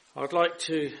I'd like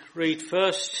to read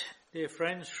first, dear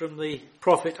friends, from the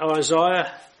prophet Isaiah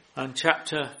and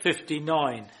chapter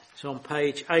 59. It's on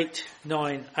page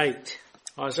 898.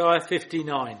 Isaiah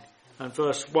 59 and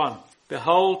verse 1.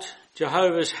 Behold,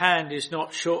 Jehovah's hand is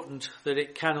not shortened that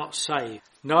it cannot save,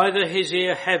 neither his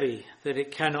ear heavy that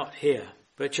it cannot hear.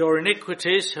 But your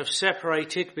iniquities have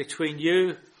separated between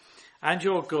you and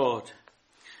your God,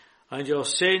 and your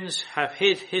sins have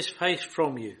hid his face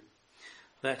from you,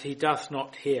 that he doth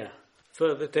not hear.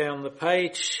 Further down the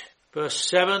page, verse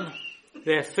 7,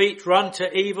 their feet run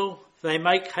to evil, they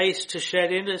make haste to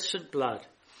shed innocent blood.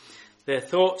 Their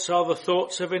thoughts are the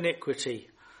thoughts of iniquity,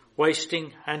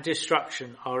 wasting and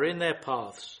destruction are in their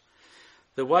paths.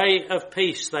 The way of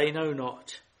peace they know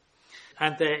not,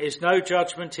 and there is no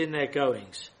judgment in their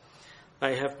goings.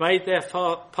 They have made their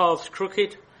paths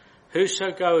crooked, whoso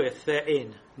goeth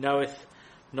therein knoweth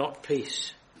not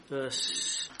peace.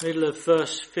 Middle of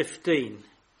verse 15.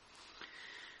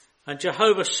 And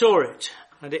Jehovah saw it,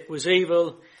 and it was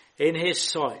evil in his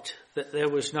sight that there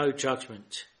was no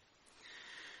judgment.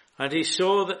 And he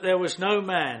saw that there was no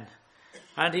man,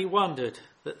 and he wondered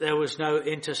that there was no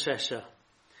intercessor.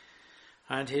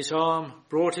 And his arm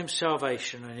brought him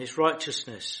salvation, and his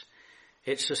righteousness,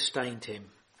 it sustained him.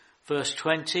 Verse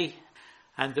 20,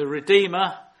 and the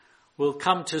Redeemer will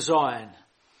come to Zion,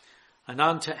 and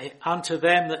unto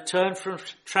them that turn from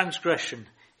transgression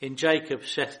in Jacob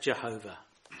saith Jehovah.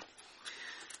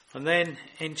 And then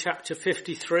in chapter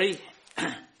 53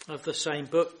 of the same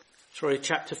book,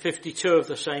 chapter 52 of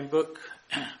the same book,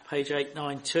 page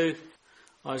 892,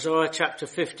 Isaiah chapter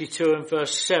 52 and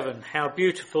verse 7, how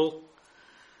beautiful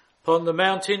upon the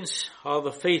mountains are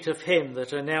the feet of him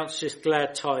that announceth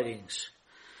glad tidings,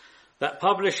 that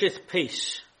publisheth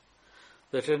peace,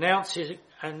 that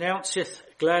announceth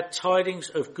glad tidings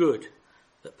of good,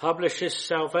 that publisheth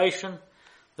salvation,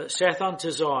 that saith unto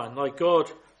Zion, thy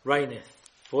God reigneth.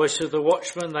 Voice of the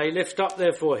watchman, they lift up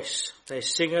their voice, they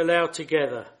sing aloud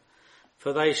together,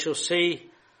 for they shall see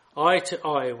eye to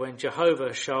eye when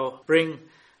Jehovah shall bring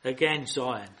again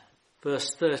Zion.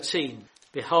 Verse 13,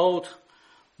 behold,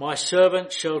 my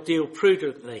servant shall deal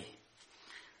prudently.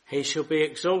 He shall be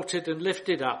exalted and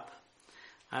lifted up,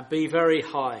 and be very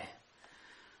high.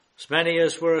 As many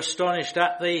as were astonished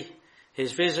at thee,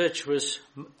 his visage was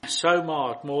so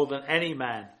marred more than any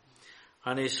man,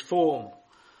 and his form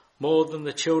more than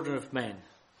the children of men.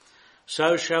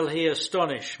 So shall he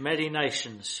astonish many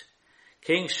nations.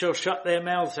 Kings shall shut their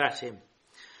mouths at him.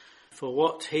 For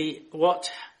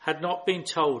what had not been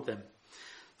told them,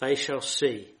 they shall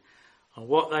see, and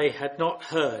what they had not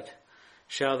heard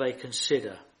shall they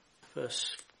consider.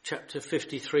 Chapter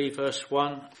 53 verse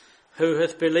 1. Who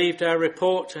hath believed our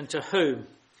report, and to whom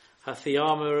hath the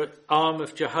arm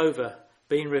of Jehovah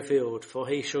been revealed? For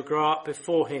he shall grow up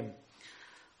before him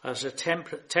as a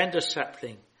tender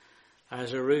sapling,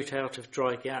 as a root out of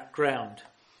dry ground.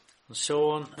 And so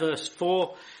on. Verse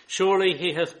 4, surely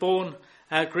he hath borne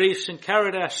our griefs and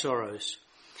carried our sorrows,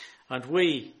 and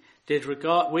we did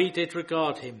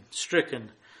regard him stricken,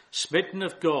 smitten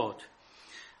of God,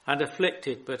 and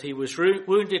afflicted, but he was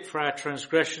wounded for our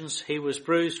transgressions, he was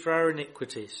bruised for our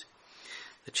iniquities.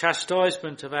 The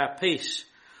chastisement of our peace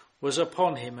was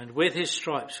upon him, and with his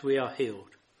stripes we are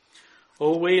healed.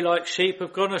 All we like sheep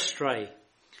have gone astray.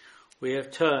 We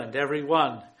have turned every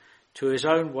one to his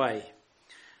own way.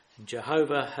 And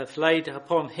Jehovah hath laid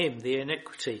upon him the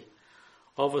iniquity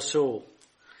of us all.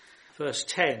 Verse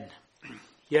 10.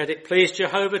 Yet it pleased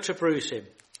Jehovah to bruise him.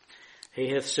 He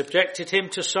hath subjected him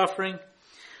to suffering.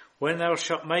 When thou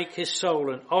shalt make his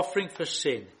soul an offering for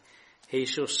sin, he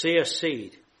shall see a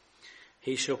seed.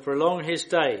 He shall prolong his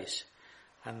days,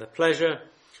 and the pleasure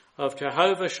of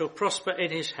Jehovah shall prosper in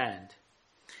his hand.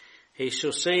 He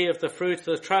shall see of the fruit of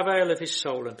the travail of his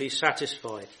soul, and be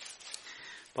satisfied.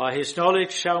 By his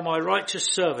knowledge shall my righteous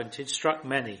servant instruct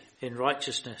many in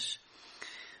righteousness.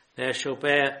 He shall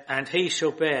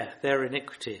bear their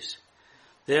iniquities.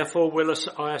 Therefore will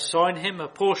I assign him a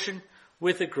portion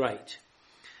with the great,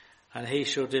 and he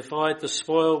shall divide the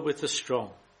spoil with the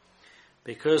strong.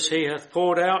 Because he hath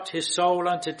poured out his soul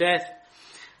unto death,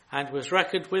 and was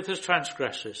reckoned with the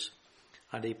transgressors,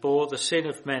 and he bore the sin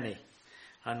of many,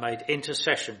 and made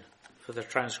intercession for the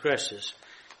transgressors.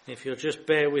 If you'll just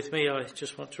bear with me, I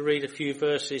just want to read a few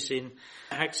verses in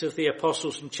Acts of the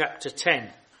Apostles in chapter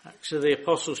 10. Acts of the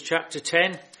Apostles chapter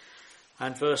 10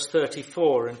 and verse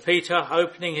 34. And Peter,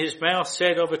 opening his mouth,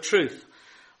 said, of a truth,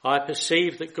 I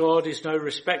perceive that God is no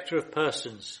respecter of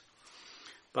persons,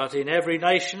 but in every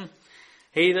nation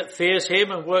he that fears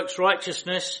him and works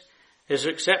righteousness is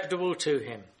acceptable to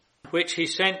him, which he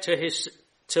sent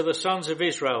to the sons of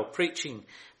Israel, preaching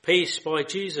peace by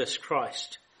Jesus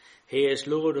Christ. He is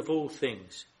Lord of all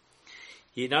things.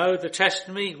 Ye know the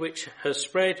testimony which has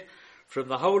spread from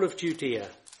the whole of Judea,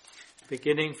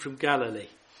 beginning from Galilee,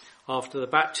 after the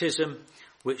baptism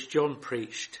which John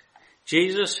preached.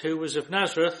 Jesus, who was of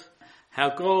Nazareth, how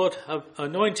God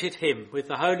anointed him with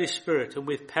the Holy Spirit and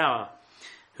with power,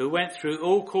 who went through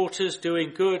all quarters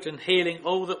doing good and healing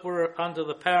all that were under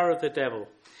the power of the devil,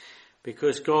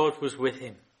 because God was with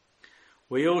him.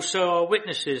 We also are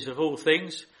witnesses of all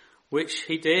things which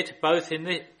he did, both in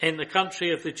the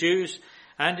country of the Jews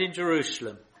and in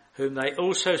Jerusalem, whom they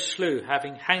also slew,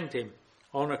 having hanged him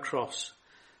on a cross.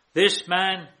 This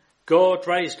man God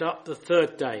raised up the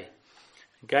third day,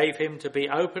 and gave him to be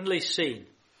openly seen,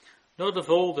 not of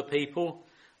all the people,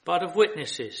 but of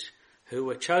witnesses who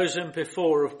were chosen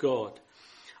before of God,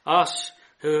 us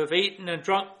who have eaten and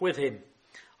drunk with him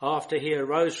after he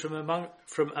arose from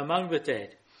among the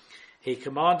dead. He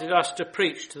commanded us to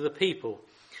preach to the people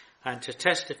and to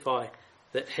testify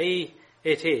that he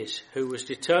it is who was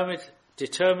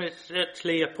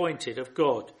determinately appointed of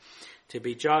God to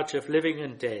be judge of living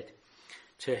and dead.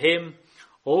 To him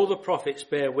all the prophets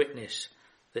bear witness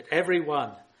that every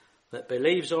one that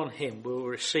believes on him will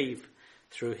receive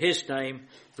through his name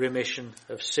remission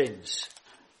of sins.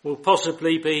 Will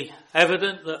possibly be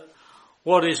evident that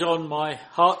what is on my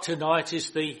heart tonight is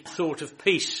the thought of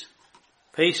peace.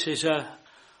 Peace is a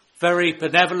very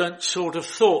benevolent sort of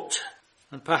thought,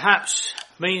 and perhaps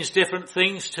means different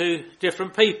things to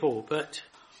different people, but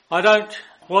I don't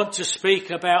want to speak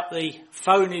about the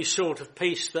phony sort of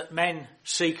peace that men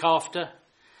seek after.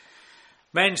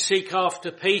 Men seek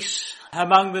after peace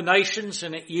among the nations,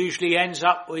 and it usually ends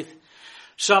up with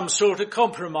some sort of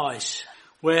compromise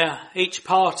where each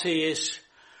party is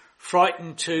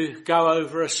frightened to go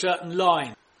over a certain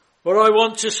line. What I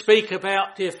want to speak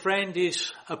about, dear friend,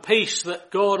 is a peace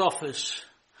that God offers,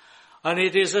 and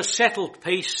it is a settled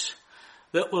peace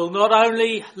that will not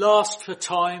only last for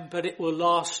time, but it will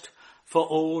last for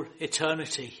all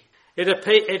eternity.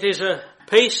 It is a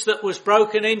peace that was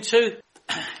broken into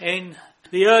in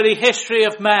the early history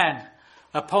of man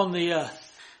upon the earth.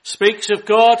 Speaks of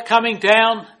God coming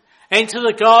down into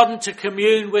the garden to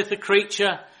commune with the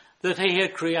creature that he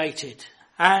had created.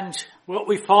 And what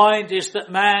we find is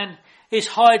that man is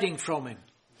hiding from him.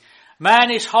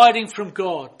 Man is hiding from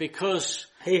God because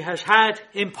he has had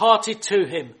imparted to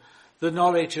him the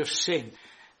knowledge of sin.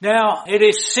 Now, it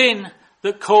is sin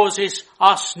that causes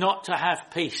us not to have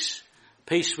peace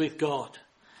with God.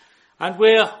 And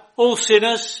we're all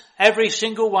sinners, every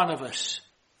single one of us.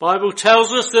 The Bible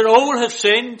tells us that all have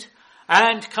sinned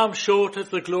and come short of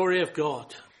the glory of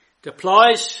God. It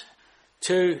applies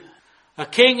to a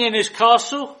king in his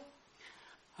castle,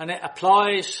 and it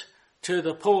applies to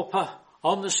the pauper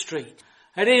on the street.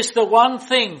 It is the one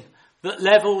thing that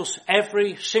levels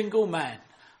every single man,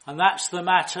 and that's the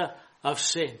matter of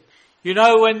sin. You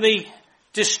know, when the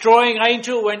destroying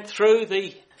angel went through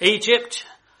Egypt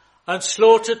and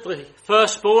slaughtered the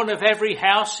firstborn of every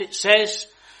house, it says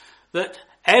that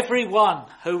everyone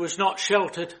who was not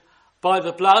sheltered by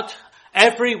the blood,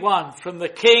 everyone from the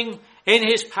king in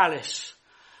his palace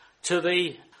to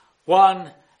the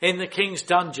one in the king's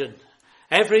dungeon,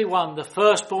 everyone, the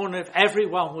firstborn of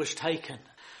everyone was taken.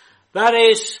 That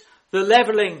is the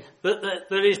levelling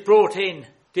that is brought in,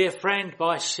 dear friend,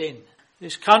 by sin.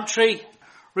 This country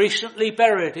recently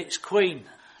buried its queen.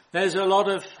 There's a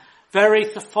lot of very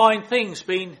fine things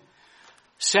being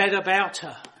said about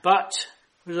her, but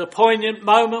there was a poignant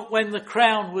moment when the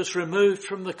crown was removed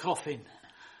from the coffin,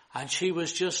 and she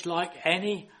was just like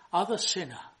any other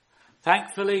sinner.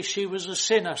 Thankfully, she was a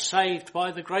sinner saved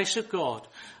by the grace of God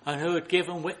and who had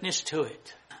given witness to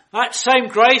it. That same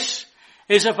grace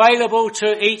is available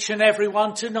to each and every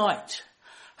one tonight.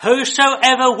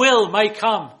 Whosoever will may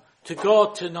come to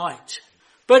God tonight.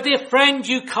 But dear friend,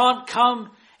 you can't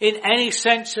come in any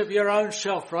sense of your own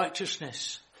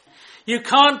self-righteousness. You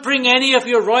can't bring any of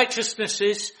your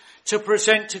righteousnesses to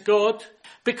present to God,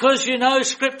 because you know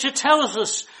Scripture tells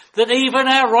us that even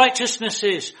our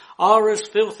righteousnesses are as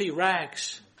filthy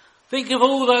rags. Think of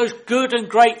all those good and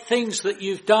great things that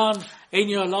you've done in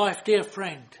your life, dear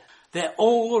friend. They're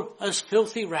all as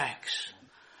filthy rags.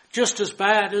 Just as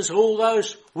bad as all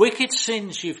those wicked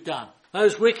sins you've done.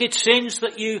 Those wicked sins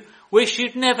that you wish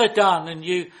you'd never done and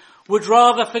you would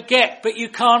rather forget, but you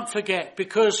can't forget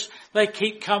because they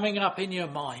keep coming up in your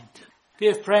mind.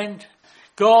 Dear friend,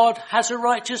 God has a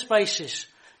righteous basis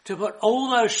to put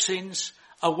all those sins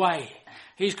away.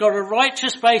 He's got a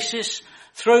righteous basis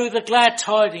through the glad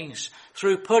tidings,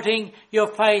 through putting your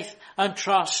faith and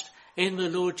trust in the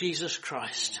Lord Jesus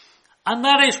Christ. And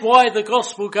that is why the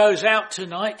gospel goes out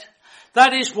tonight.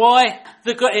 That is why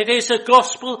it is a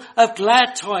gospel of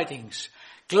glad tidings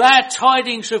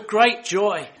of great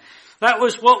joy. That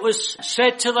was what was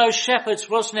said to those shepherds,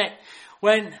 wasn't it,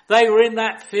 when they were in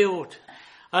that field.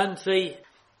 And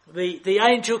the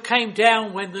angel came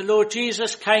down when the Lord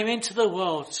Jesus came into the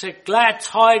world, said, glad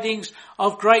tidings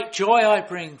of great joy I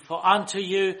bring, for unto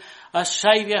you a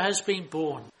Saviour has been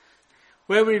born.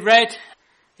 Where we read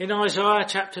in Isaiah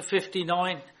chapter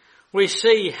 59, we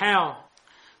see how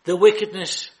the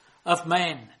wickedness of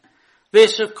man.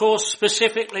 This, of course,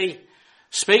 specifically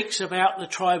speaks about the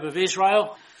tribe of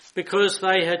Israel, because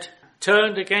they had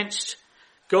turned against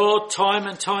God time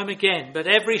and time again. But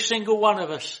every single one of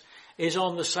us is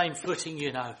on the same footing,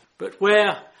 you know. But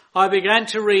where I began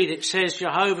to read, it says,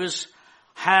 Jehovah's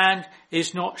hand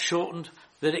is not shortened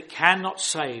that it cannot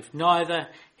save, neither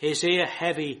his ear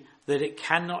heavy that it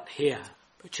cannot hear.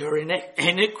 But your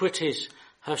iniquities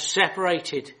have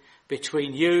separated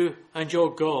between you and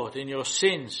your God, and your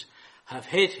sins have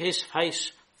hid his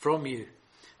face from you,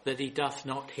 that he doth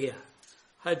not hear.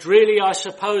 Had really, I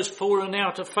suppose, fallen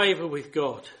out of favour with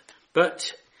God.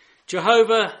 But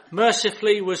Jehovah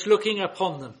mercifully was looking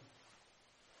upon them.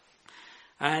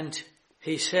 And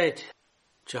he said,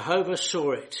 Jehovah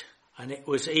saw it, and it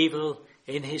was evil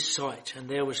in his sight, and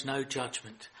there was no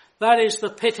judgment. That is the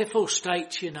pitiful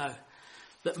state, you know,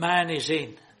 that man is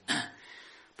in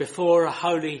before a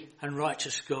holy and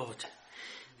righteous God.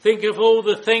 Think of all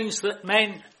the things that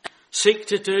men seek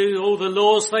to do, all the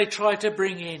laws they try to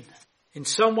bring in. In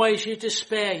some ways you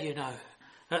despair, you know,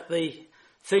 at the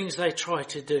things they try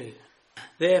to do.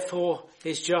 Therefore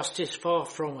is justice far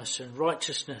from us, and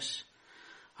righteousness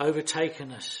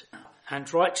overtaken us,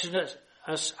 and righteousness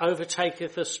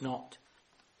overtaketh us not.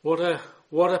 What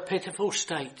a pitiful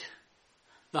state,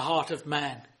 the heart of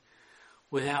man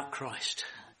without Christ.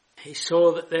 He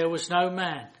saw that there was no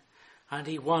man, and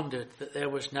he wondered that there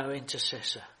was no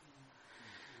intercessor.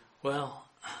 Well,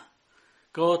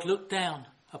 God looked down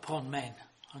upon men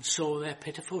and saw their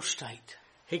pitiful state.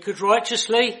 He could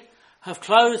righteously have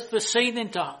clothed the scene in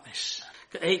darkness.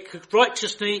 He could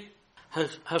righteously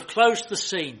have closed the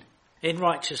scene in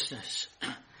righteousness.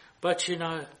 But you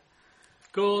know,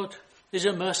 God is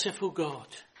a merciful God,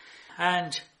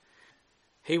 and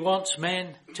he wants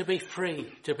men to be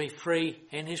free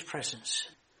in his presence.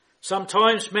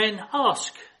 Sometimes men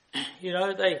ask, you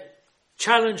know, they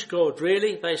challenge God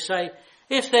really. They say,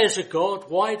 if there's a God,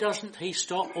 why doesn't he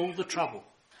stop all the trouble?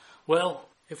 Well,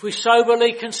 if we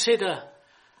soberly consider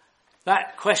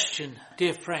that question,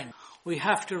 dear friend, we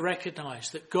have to recognise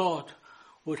that God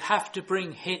would have to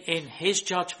bring in his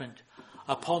judgment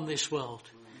upon this world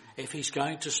if he's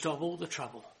going to stop all the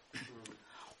trouble.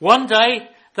 One day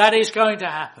that is going to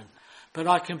happen, but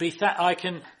I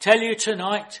can tell you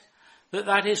tonight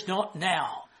that is not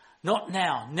now. Not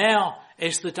now. Now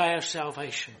is the day of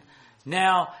salvation.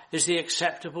 Now is the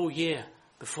acceptable year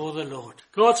before the Lord.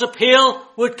 God's appeal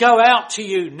would go out to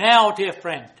you now, dear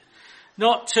friend,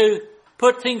 not to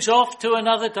put things off to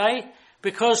another day,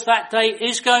 because that day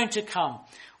is going to come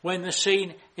when the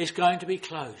scene is going to be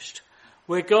closed,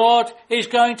 where God is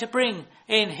going to bring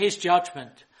in his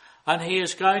judgment, and he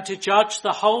is going to judge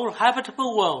the whole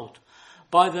habitable world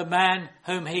by the man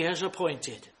whom he has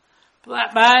appointed. But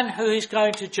that man who he's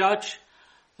going to judge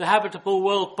the habitable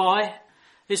world by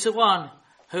is the one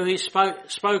who he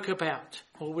spoke about,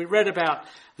 or we read about.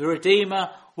 The Redeemer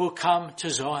will come to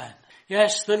Zion.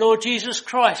 Yes, the Lord Jesus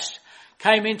Christ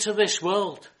came into this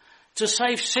world to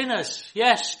save sinners.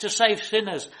 Yes, to save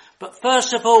sinners. But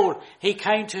first of all, he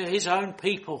came to his own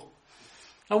people.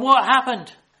 And what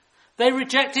happened? They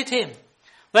rejected him.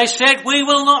 They said, we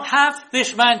will not have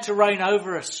this man to reign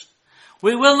over us.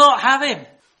 We will not have him.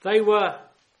 They were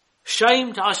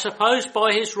shamed, I suppose,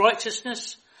 by his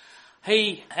righteousness.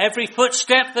 Every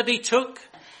footstep that he took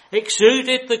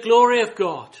exuded the glory of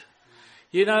God.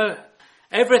 You know,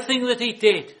 everything that he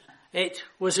did, it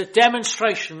was a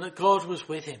demonstration that God was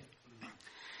with him.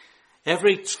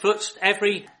 Every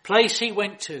place he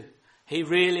went to, he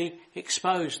really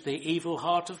exposed the evil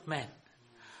heart of men.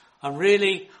 And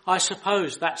really, I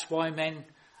suppose that's why men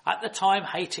at the time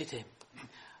hated him.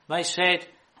 They said,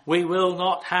 we will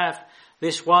not have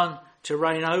this one to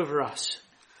reign over us.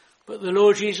 But the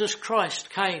Lord Jesus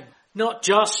Christ came not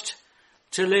just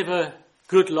to live a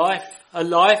good life, a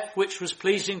life which was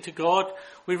pleasing to God.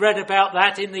 We read about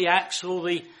that in the Acts, all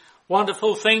the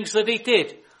wonderful things that he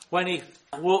did when he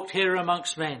walked here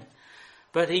amongst men.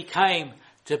 But he came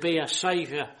to be a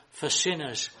saviour for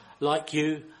sinners like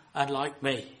you and like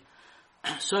me.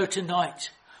 So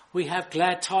tonight we have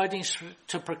glad tidings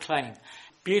to proclaim.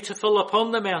 Beautiful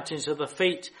upon the mountains are the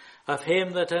feet of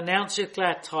him that announceth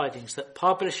glad tidings, that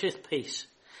publisheth peace.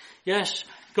 Yes,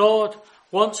 God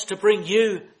wants to bring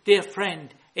you, dear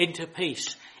friend, into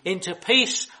peace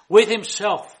with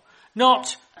himself,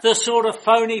 not the sort of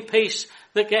phony peace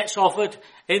that gets offered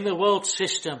in the world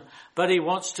system, but he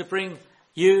wants to bring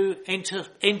you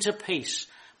into peace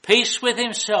with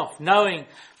himself, knowing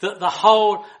that the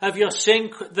whole of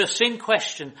the sin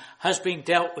question has been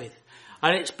dealt with.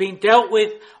 And it's been dealt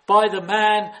with by the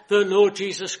man, the Lord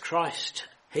Jesus Christ.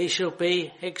 He shall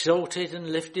be exalted and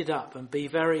lifted up and be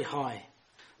very high.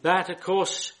 That, of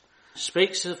course,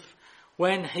 speaks of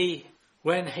when he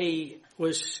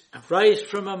was raised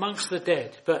from amongst the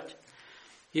dead. But,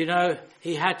 you know,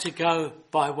 he had to go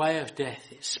by way of death.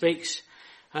 It speaks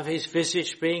of his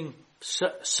visage being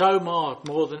so marred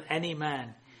more than any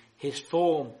man, his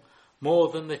form more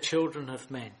than the children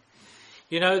of men.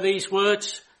 You know, these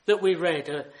words that we read,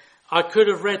 I could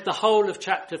have read the whole of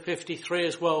chapter 53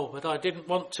 as well, but I didn't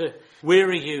want to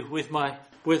weary you with my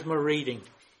reading.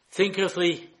 Think of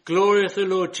the glory of the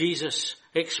Lord Jesus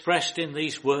expressed in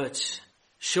these words.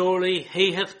 Surely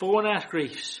he hath borne our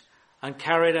griefs and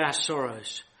carried our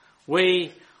sorrows.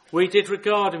 We did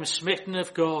regard him smitten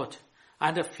of God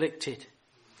and afflicted,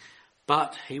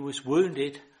 but he was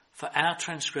wounded for our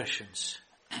transgressions.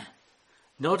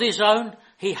 Not his own,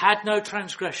 he had no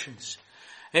transgressions.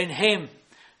 In him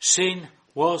sin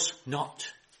was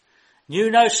not. Knew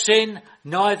no sin,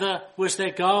 neither was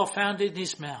there guile found in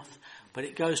his mouth. But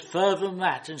it goes further than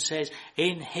that and says,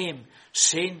 in him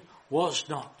sin was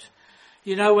not.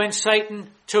 You know, when Satan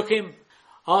took him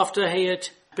after he had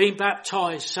been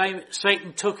baptized,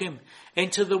 Satan took him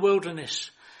into the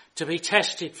wilderness to be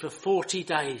tested for 40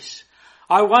 days.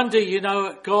 I wonder, you know,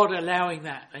 at God allowing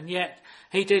that, and yet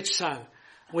he did so.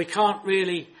 We can't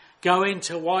really go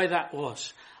into why that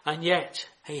was. And yet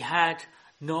he had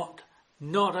not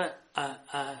a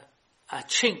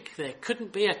chink. There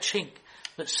couldn't be a chink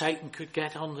that Satan could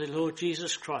get on the Lord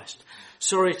Jesus Christ.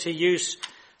 Sorry to use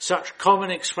such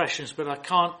common expressions, but I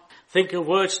can't think of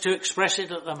words to express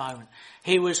it at the moment.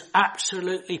 He was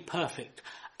absolutely perfect,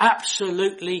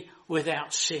 absolutely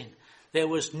without sin. There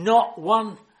was not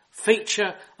one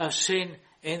feature of sin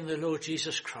in the Lord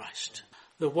Jesus Christ.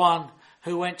 The one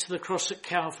who went to the cross at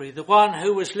Calvary, the one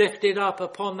who was lifted up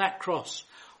upon that cross,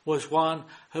 was one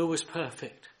who was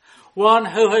perfect. One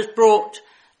who has brought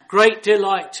great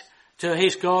delight to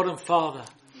his God and Father.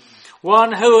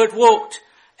 One who had walked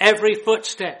every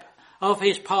footstep of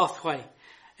his pathway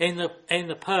in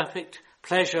the perfect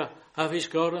pleasure of his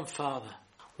God and Father.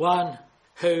 One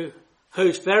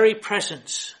whose very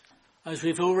presence, as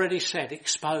we've already said,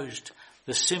 exposed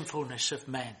the sinfulness of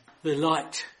men. The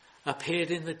light appeared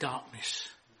in the darkness.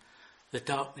 The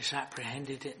darkness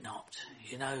apprehended it not.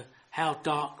 You know how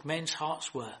dark men's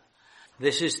hearts were.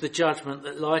 This is the judgment,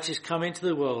 that light is come into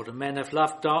the world, and men have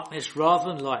loved darkness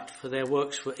rather than light, for their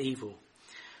works were evil.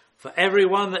 For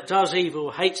everyone that does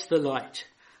evil hates the light,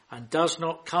 and does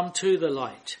not come to the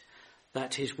light,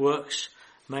 that his works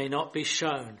may not be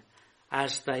shown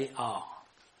as they are.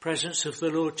 Presence of the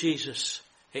Lord Jesus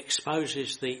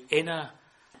exposes the inner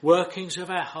workings of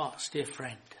our hearts, dear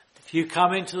friend. If you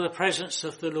come into the presence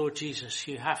of the Lord Jesus,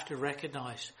 you have to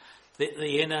recognize that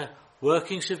the inner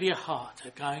workings of your heart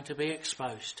are going to be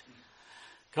exposed.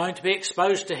 Going to be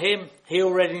exposed to him. He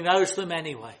already knows them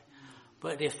anyway.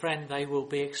 But dear friend, they will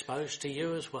be exposed to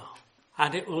you as well.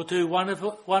 And it will do one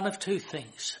of two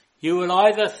things. You will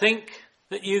either think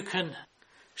that you can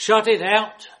shut it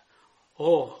out,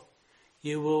 or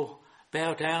you will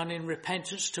bow down in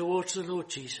repentance towards the Lord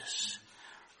Jesus.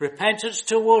 Repentance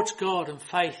towards God and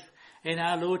faith in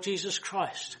our Lord Jesus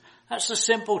Christ. That's the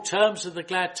simple terms of the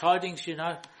glad tidings, you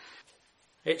know.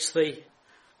 It's the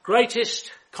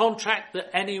greatest contract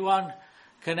that anyone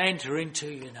can enter into,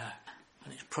 you know.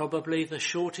 And it's probably the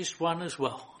shortest one as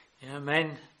well. You know,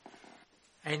 men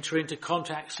enter into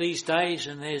contracts these days,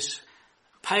 and there's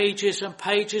pages and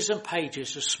pages and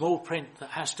pages of small print that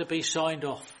has to be signed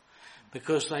off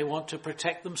because they want to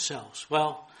protect themselves.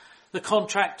 Well, the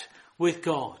contract with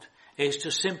God is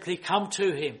to simply come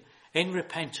to him in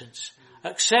repentance,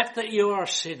 accept that you are a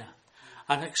sinner,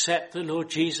 and accept the Lord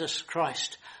Jesus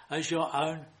Christ as your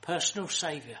own personal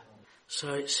Saviour.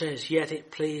 So it says, yet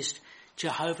it pleased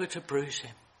Jehovah to bruise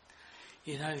him.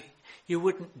 You know, you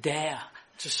wouldn't dare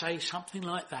to say something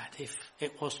like that if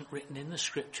it wasn't written in the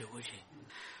scripture, would you?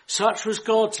 Such was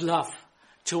God's love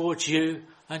towards you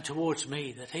and towards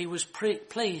me, that he was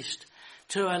pleased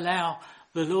to allow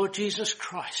the Lord Jesus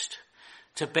Christ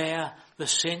to bear the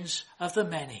sins of the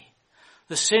many,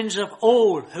 the sins of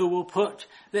all who will put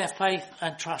their faith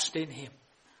and trust in him.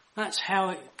 That's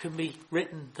how it can be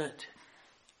written that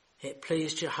It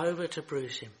pleased Jehovah to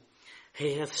bruise him.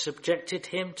 He hath subjected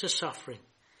him to suffering.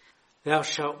 Thou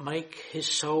shalt make his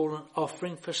soul an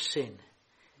offering for sin.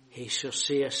 He shall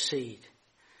see a seed,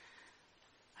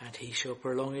 and he shall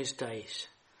prolong his days,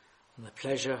 and the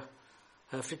pleasure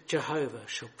of Jehovah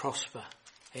shall prosper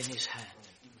in his hand.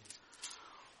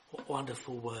 What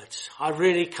wonderful words. I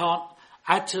really can't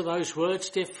add to those words,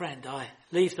 dear friend. I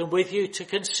leave them with you to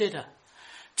consider.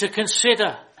 To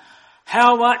consider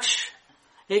how much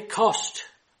it cost.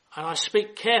 And I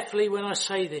speak carefully when I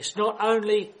say this. Not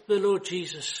only the Lord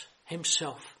Jesus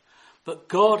himself, but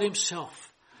God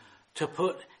himself, to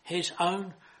put his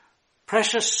own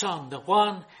precious Son, the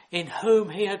one in whom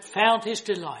he had found his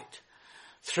delight,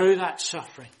 through that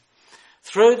suffering.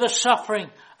 Through the suffering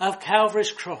of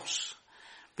Calvary's cross.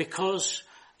 Because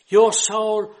your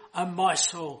soul and my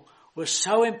soul was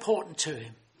so important to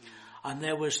him. And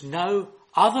there was no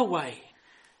other way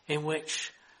in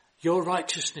which your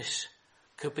righteousness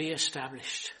could be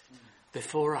established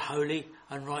before a holy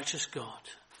and righteous God.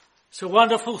 It's a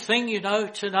wonderful thing,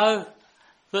 to know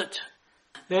that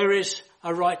there is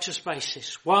a righteous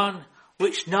basis, one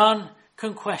which none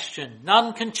can question,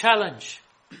 none can challenge.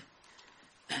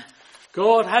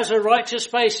 God has a righteous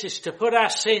basis to put our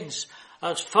sins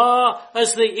as far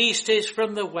as the east is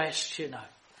from the west,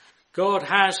 God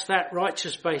has that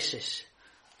righteous basis.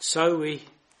 So we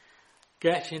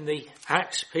get in the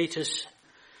Acts, Peter's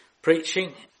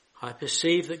preaching, I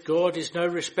perceive that God is no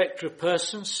respecter of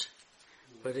persons,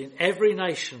 but in every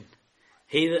nation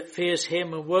he that fears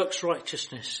him and works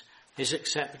righteousness is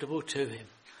acceptable to him.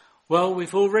 Well,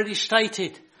 we've already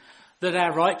stated that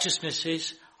our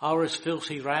righteousnesses are as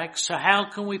filthy rags, so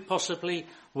how can we possibly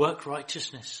work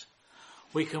righteousness?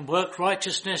 We can work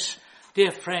righteousness,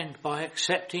 dear friend, by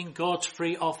accepting God's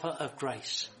free offer of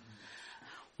grace.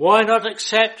 Why not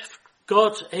accept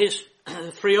his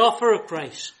free offer of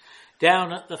grace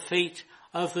down at the feet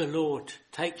of the Lord?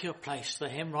 Take your place, the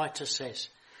hymn writer says.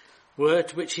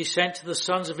 Word which he sent to the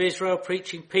sons of Israel,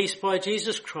 preaching peace by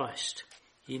Jesus Christ.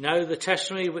 You know the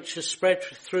testimony which has spread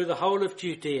through the whole of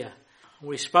Judea.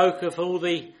 We spoke of all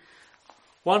the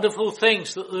wonderful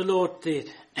things that the Lord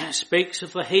did. It speaks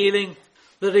of the healing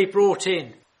that he brought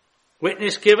in.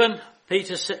 Witness given,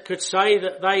 Peter could say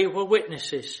that they were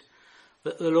witnesses,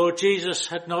 that the Lord Jesus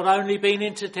had not only been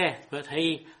into death, but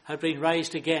he had been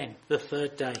raised again the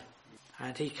third day.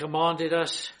 And he commanded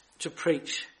us to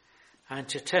preach and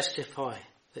to testify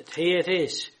that he it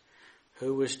is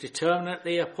who was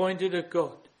determinately appointed of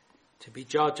God to be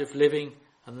judge of living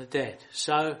and the dead.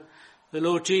 So the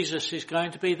Lord Jesus is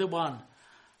going to be the one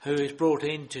who is brought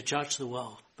in to judge the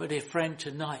world. But dear friend,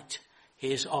 tonight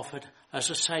he is offered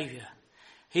as a saviour.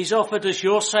 He's offered as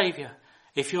your saviour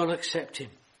if you'll accept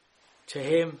him. To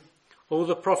him all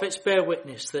the prophets bear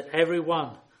witness that every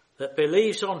one that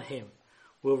believes on him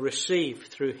will receive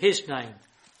through his name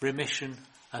remission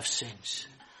of sins.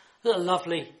 What a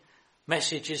lovely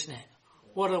message, isn't it?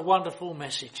 What a wonderful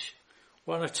message.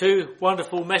 One or two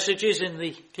wonderful messages in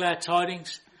the glad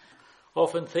tidings.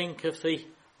 Often think of the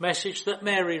message that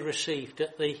Mary received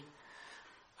at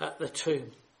the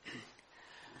tomb.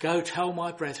 Go tell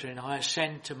my brethren, I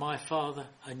ascend to my Father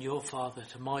and your Father,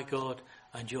 to my God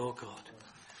and your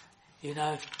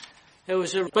God. There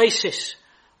was a basis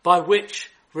by which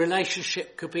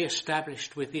relationship could be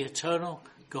established with the eternal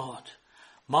God.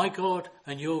 My God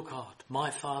and your God, my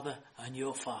Father and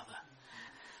your Father.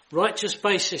 Righteous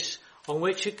basis on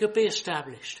which it could be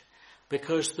established,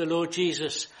 because the Lord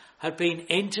Jesus had been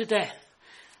into death.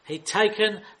 He'd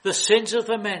taken the sins of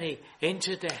the many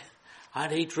into death,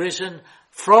 and he'd risen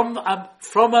from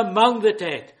among the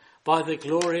dead by the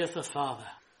glory of the Father.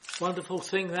 Wonderful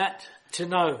thing that, to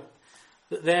know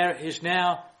that there is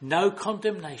now no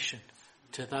condemnation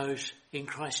to those in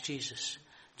Christ Jesus.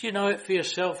 Do you know it for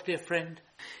yourself, dear friend?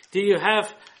 Do you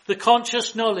have the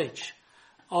conscious knowledge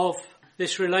of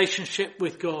this relationship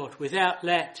with God without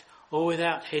let or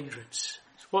without hindrance?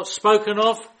 It's what's spoken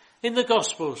of in the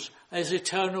Gospels as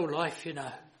eternal life,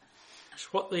 It's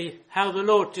how the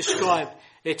Lord described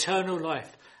eternal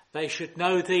life. They should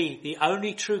know thee, the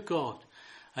only true God,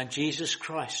 and Jesus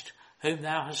Christ, whom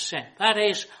thou hast sent. That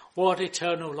is what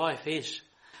eternal life is.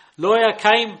 Lawyer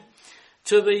came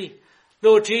to the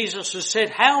Lord Jesus and said,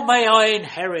 how may I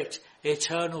inherit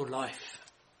eternal life?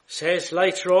 Says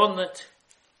later on that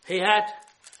he had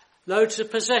loads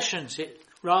of possessions. It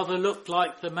rather looked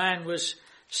like the man was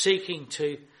seeking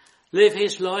to live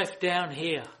his life down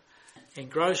here,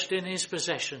 engrossed in his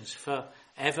possessions for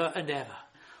ever and ever.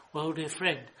 Well, dear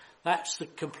friend, that's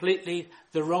completely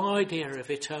the wrong idea of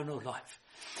eternal life.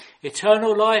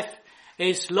 Eternal life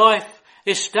is life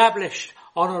established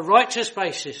on a righteous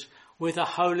basis with a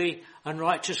holy and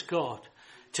righteous God.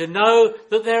 To know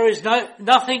that there is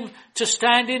nothing to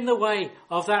stand in the way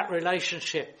of that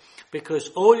relationship, because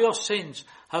all your sins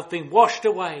have been washed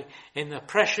away in the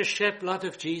precious shed blood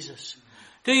of Jesus.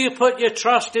 Do you put your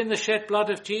trust in the shed blood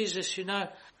of Jesus? You know,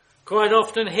 quite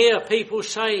often hear people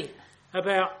say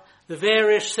about the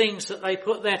various things that they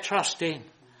put their trust in.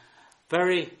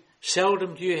 Very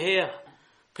seldom do you hear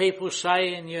people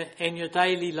say in your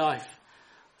daily life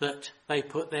that they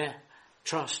put their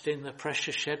trust in the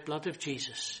precious shed blood of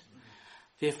Jesus.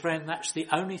 Dear friend, that's the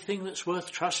only thing that's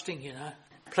worth trusting, you know.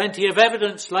 Plenty of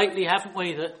evidence lately, haven't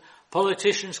we, that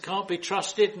politicians can't be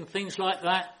trusted and things like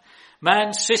that.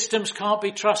 Man's systems can't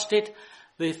be trusted.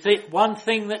 The one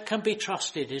thing that can be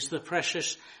trusted is the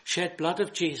precious shed blood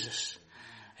of Jesus.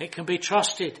 It can be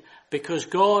trusted because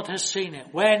God has seen it.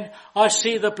 When I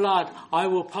see the blood, I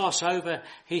will pass over,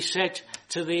 he said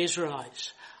to the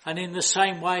Israelites. And in the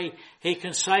same way, he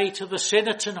can say to the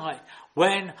sinner tonight,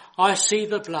 when I see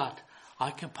the blood, I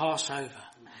can pass over.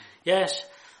 Yes,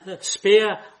 the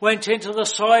spear went into the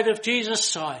side of Jesus'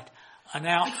 side and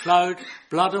out flowed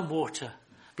blood and water.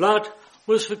 Blood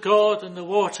was for God and the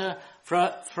water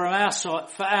for our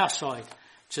side,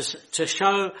 to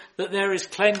show that there is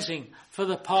cleansing for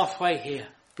the pathway here.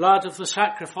 Blood of the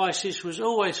sacrifices was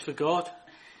always for God,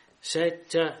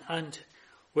 and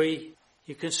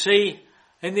you can see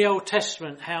in the Old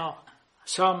Testament how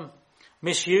some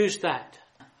misused that,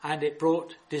 and it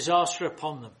brought disaster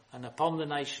upon them and upon the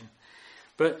nation.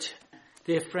 But,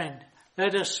 dear friend,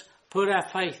 let us put our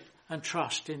faith and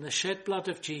trust in the shed blood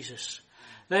of Jesus.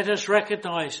 Let us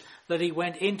recognise that he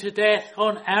went into death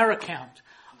on our account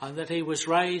and that he was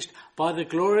raised by the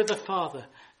glory of the Father.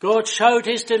 God showed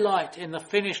his delight in the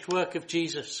finished work of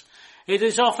Jesus. It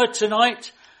is offered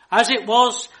tonight as it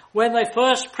was when they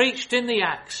first preached in the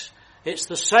Acts. It's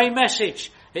the same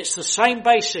message. It's the same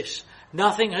basis.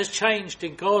 Nothing has changed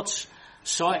in God's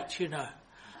sight, you know.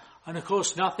 And of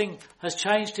course, nothing has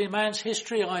changed in man's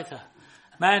history either.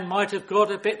 Man might have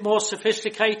got a bit more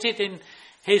sophisticated in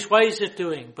his ways of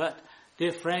doing, but,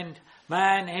 dear friend,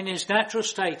 man in his natural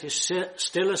state is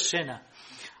still a sinner.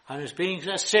 And as being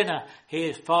a sinner, he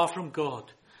is far from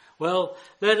God. Well,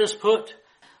 let us put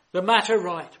the matter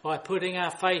right by putting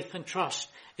our faith and trust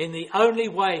in the only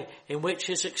way in which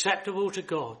is acceptable to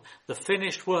God, the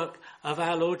finished work of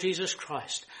our Lord Jesus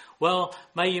Christ. Well,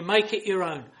 may you make it your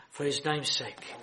own for his name's sake.